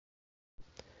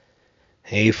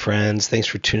Hey friends, thanks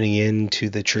for tuning in to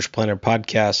the Church Planter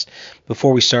Podcast.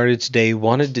 Before we started today,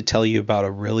 wanted to tell you about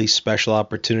a really special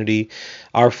opportunity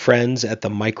our friends at the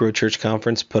Micro Church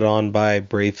Conference put on by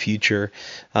Brave Future,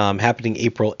 happening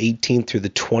April 18th through the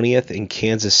 20th in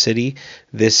Kansas City.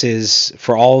 This is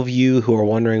for all of you who are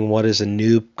wondering what is a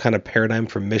new kind of paradigm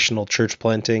for missional church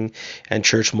planting and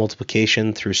church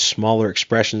multiplication through smaller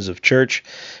expressions of church,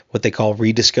 what they call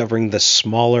rediscovering the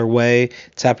smaller way.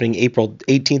 It's happening April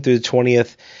 18th through the 20th.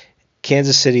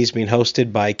 Kansas City is being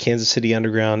hosted by Kansas City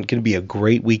Underground. Going to be a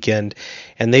great weekend.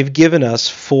 And they've given us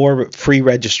 4 free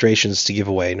registrations to give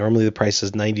away. Normally the price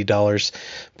is $90,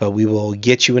 but we will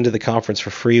get you into the conference for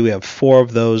free. We have 4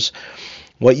 of those.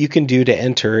 What you can do to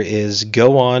enter is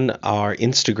go on our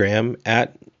Instagram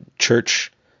at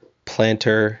Church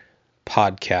Planter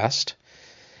Podcast.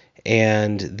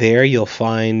 And there you'll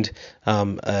find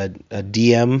a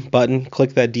DM button.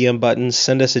 Click that DM button.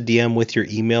 Send us a DM with your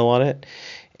email on it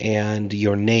and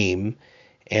your name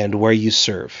and where you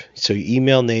serve. So your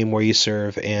email, name, where you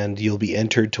serve, and you'll be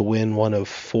entered to win one of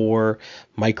 4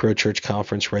 Micro Church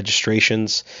Conference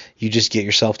registrations. You just get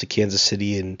yourself to Kansas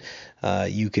City and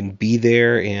you can be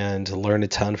there and learn a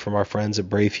ton from our friends at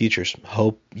Brave Futures.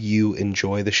 Hope you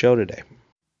enjoy the show today.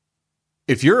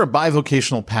 If you're a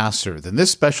bivocational pastor, then this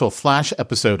special flash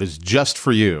episode is just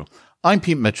for you. I'm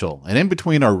Pete Mitchell, and in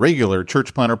between our regular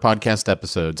Church Planter Podcast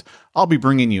episodes, I'll be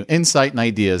bringing you insight and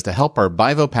ideas to help our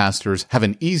bivo pastors have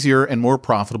an easier and more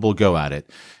profitable go at it.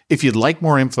 If you'd like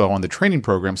more info on the training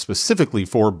program specifically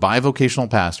for bivocational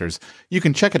pastors, you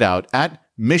can check it out at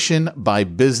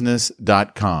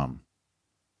missionbybusiness.com.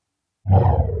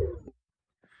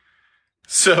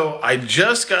 So I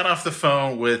just got off the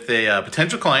phone with a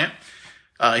potential client.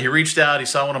 He reached out. He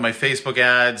saw one of my Facebook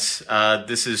ads.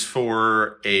 This is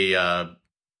for a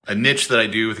niche that I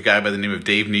do with a guy by the name of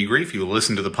Dave Negri. If you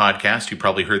listen to the podcast, you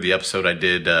probably heard the episode I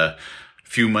did a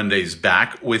few Mondays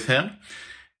back with him.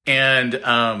 And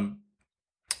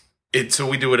so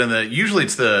we do it usually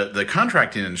it's the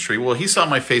contracting industry. Well, he saw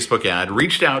my Facebook ad,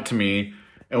 reached out to me,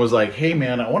 and was like, "Hey,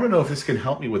 man, I want to know if this can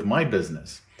help me with my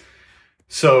business."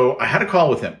 So I had a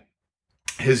call with him.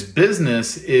 His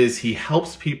business is he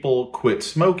helps people quit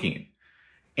smoking,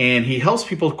 and he helps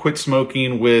people quit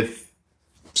smoking with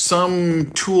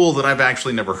some tool that I've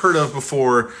actually never heard of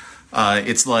before.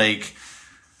 It's like,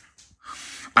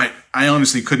 I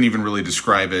honestly couldn't even really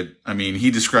describe it. I mean,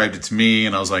 he described it to me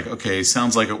and I was like, okay,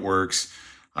 sounds like it works.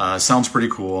 Sounds pretty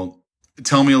cool.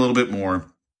 Tell me a little bit more.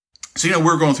 So,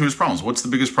 we're going through his problems. What's the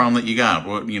biggest problem that you got?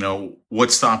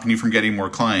 What's stopping you from getting more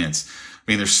clients?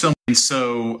 I mean, there's so many.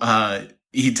 So,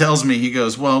 he tells me, he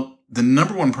goes, well, the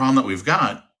number one problem that we've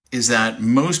got is that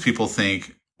most people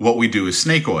think what we do is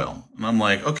snake oil. And I'm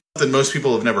like, okay, that most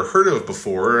people have never heard of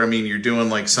before. I mean, you're doing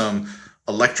like some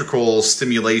electrical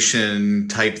stimulation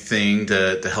type thing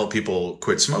to help people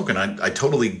quit smoking. I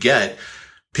totally get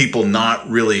people not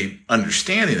really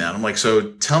understanding that. I'm like,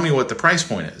 so tell me what the price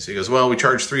point is. He goes, well, we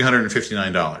charge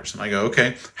 $359. And I go,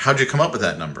 okay, how'd you come up with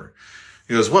that number?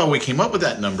 He goes, well, we came up with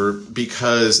that number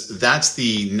because that's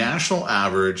the national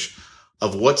average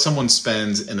of what someone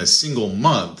spends in a single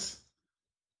month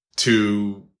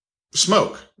to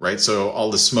smoke, right? So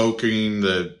all the smoking,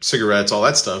 the cigarettes, all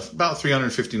that stuff, about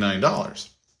 $359.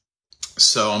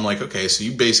 So I'm like, okay, so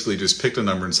you basically just picked a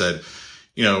number and said,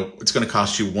 it's going to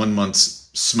cost you 1 month's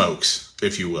smokes,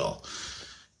 if you will.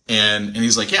 And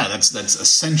he's like, yeah, that's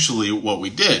essentially what we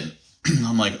did.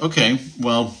 I'm like, okay,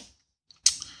 well,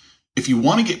 if you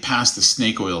want to get past the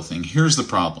snake oil thing, here's the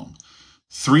problem.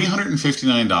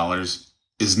 $359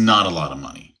 is not a lot of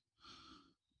money.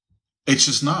 It's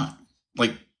just not.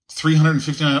 Like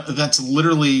 $359, that's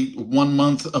literally 1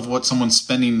 month of what someone's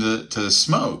spending to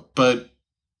smoke. But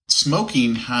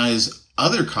smoking has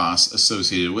other costs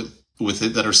associated with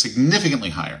it that are significantly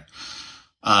higher.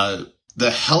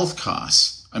 The health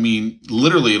costs, I mean,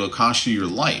 literally it'll cost you your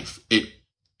life.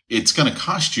 It's going to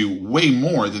cost you way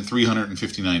more than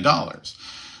 $359. I'm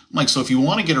like, so if you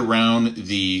want to get around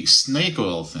the snake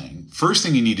oil thing, first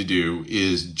thing you need to do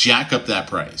is jack up that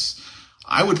price.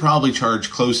 I would probably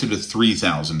charge closer to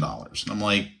 $3,000. I'm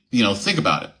like, think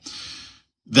about it.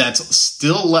 That's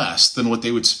still less than what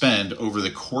they would spend over the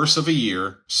course of a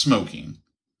year smoking,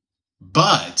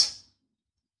 but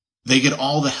they get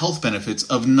all the health benefits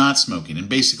of not smoking. And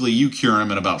basically you cure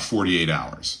them in about 48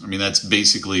 hours. I mean, that's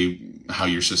basically how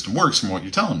your system works from what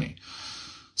you're telling me.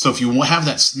 So if you have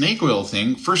that snake oil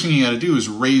thing, first thing you got to do is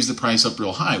raise the price up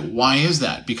real high. Why is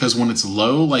that? Because when it's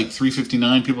low, like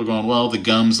 $359, people are going, well, the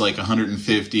gum's like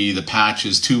 $150, the patch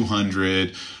is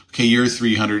 $200. Okay, you're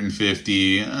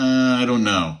 $350. I don't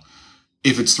know.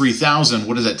 If it's $3,000,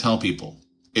 what does that tell people?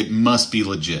 It must be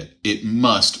legit. It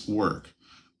must work.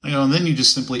 And then you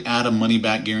just simply add a money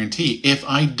back guarantee. If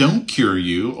I don't cure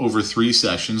you over 3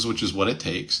 sessions, which is what it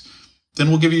takes, then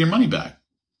we'll give you your money back.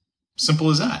 Simple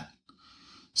as that.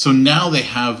 So now they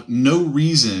have no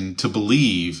reason to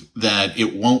believe that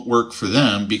it won't work for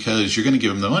them because you're going to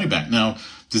give them the money back. Now,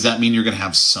 does that mean you're going to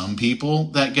have some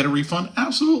people that get a refund?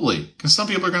 Absolutely. Because some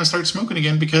people are going to start smoking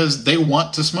again because they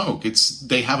want to smoke.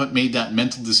 They haven't made that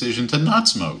mental decision to not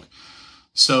smoke.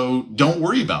 So don't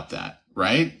worry about that,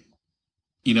 right?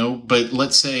 But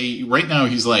let's say right now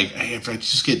he's like, hey, if I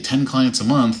just get 10 clients a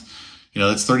month,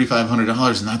 that's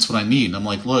 $3,500 and that's what I need. And I'm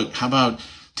like, look, how about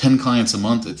 10 clients a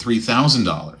month at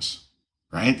 $3,000,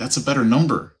 right? That's a better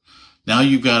number. Now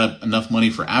you've got enough money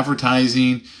for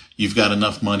advertising. You've got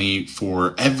enough money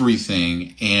for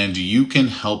everything, and you can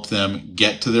help them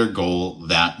get to their goal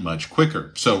that much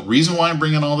quicker. So reason why I'm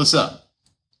bringing all this up.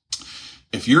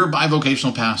 If you're a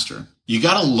bivocational pastor, you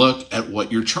got to look at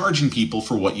what you're charging people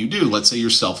for what you do. Let's say you're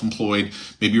self-employed.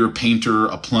 Maybe you're a painter,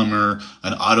 a plumber,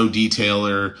 an auto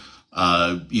detailer.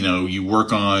 You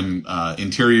work on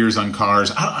interiors on cars.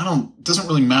 It doesn't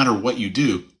really matter what you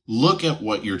do. Look at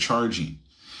what you're charging.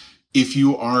 If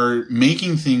you are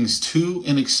making things too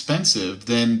inexpensive,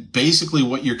 then basically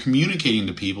what you're communicating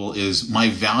to people is my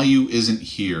value isn't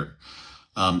here.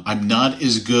 I'm not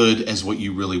as good as what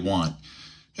you really want.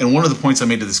 And one of the points I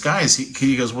made to this guy is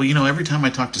he goes, well, every time I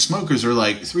talk to smokers, they're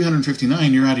like,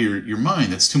 $359, you're out of your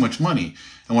mind. That's too much money.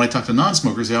 And when I talk to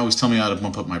non-smokers, they always tell me how to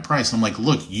bump up my price. I'm like,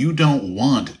 look, you don't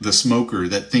want the smoker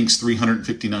that thinks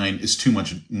 $359 is too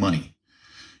much money.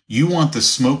 You want the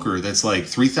smoker that's like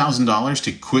 $3,000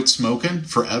 to quit smoking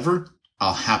forever?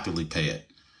 I'll happily pay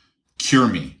it. Cure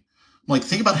me. Like,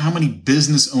 think about how many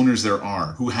business owners there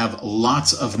are who have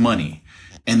lots of money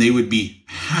and they would be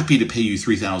happy to pay you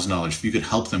 $3,000 if you could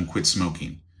help them quit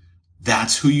smoking.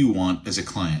 That's who you want as a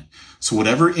client. So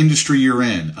whatever industry you're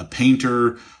in, a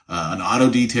painter, an auto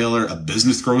detailer, a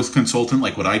business growth consultant,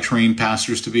 like what I train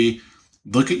pastors to be,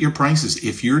 look at your prices.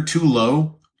 If you're too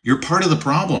low, you're part of the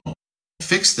problem.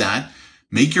 Fix that.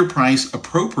 Make your price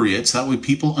appropriate so that way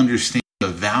people understand the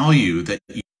value that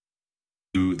you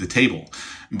bring to the table.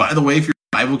 And by the way, if you're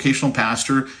a bivocational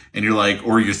pastor and you're like,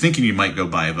 or you're thinking you might go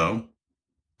bivo,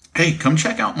 hey, come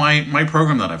check out my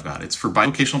program that I've got. It's for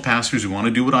bivocational pastors who want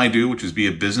to do what I do, which is be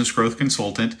a business growth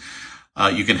consultant.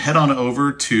 You can head on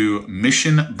over to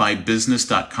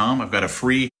missionbybusiness.com. I've got a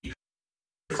free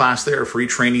class there, a free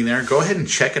training there. Go ahead and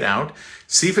check it out.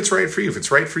 See if it's right for you. If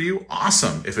it's right for you,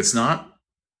 awesome. If it's not,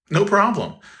 no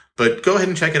problem. But go ahead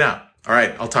and check it out. All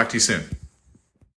right, I'll talk to you soon.